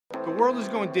The world is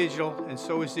going digital, and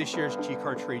so is this year's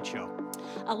GCAR trade show.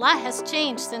 A lot has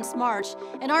changed since March,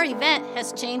 and our event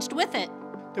has changed with it.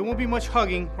 There won't be much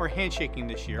hugging or handshaking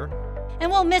this year. And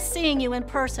we'll miss seeing you in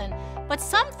person, but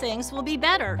some things will be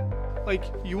better. Like,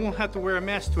 you won't have to wear a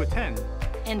mask to attend.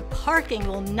 And parking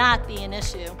will not be an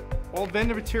issue. All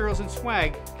vendor materials and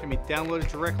swag can be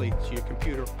downloaded directly to your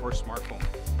computer or smartphone.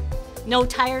 No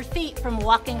tired feet from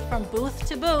walking from booth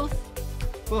to booth.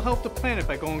 We'll help the planet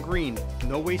by going green.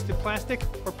 No wasted plastic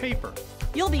or paper.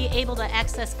 You'll be able to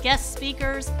access guest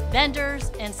speakers,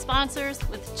 vendors, and sponsors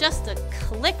with just a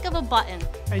click of a button.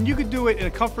 And you can do it in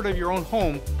the comfort of your own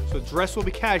home, so dress will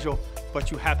be casual, but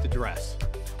you have to dress.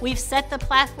 We've set the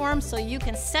platform so you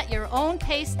can set your own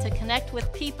pace to connect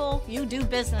with people you do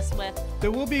business with.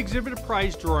 There will be exhibitor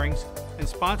prize drawings, and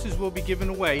sponsors will be giving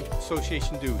away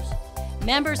association dues.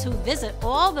 Members who visit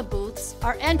all the booths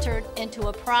are entered into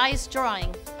a prize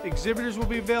drawing. Exhibitors will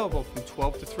be available from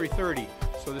 12 to 3:30,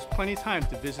 so there's plenty of time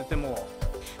to visit them all.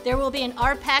 There will be an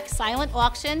RPAC silent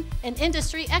auction and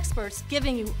industry experts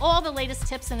giving you all the latest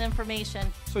tips and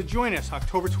information. So join us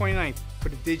October 29th for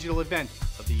the digital event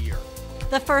of the year.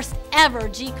 The first ever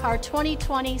GCAR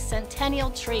 2020 Centennial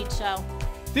Trade Show.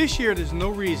 This year there's no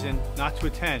reason not to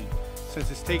attend, since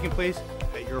it's taking place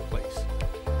at your place.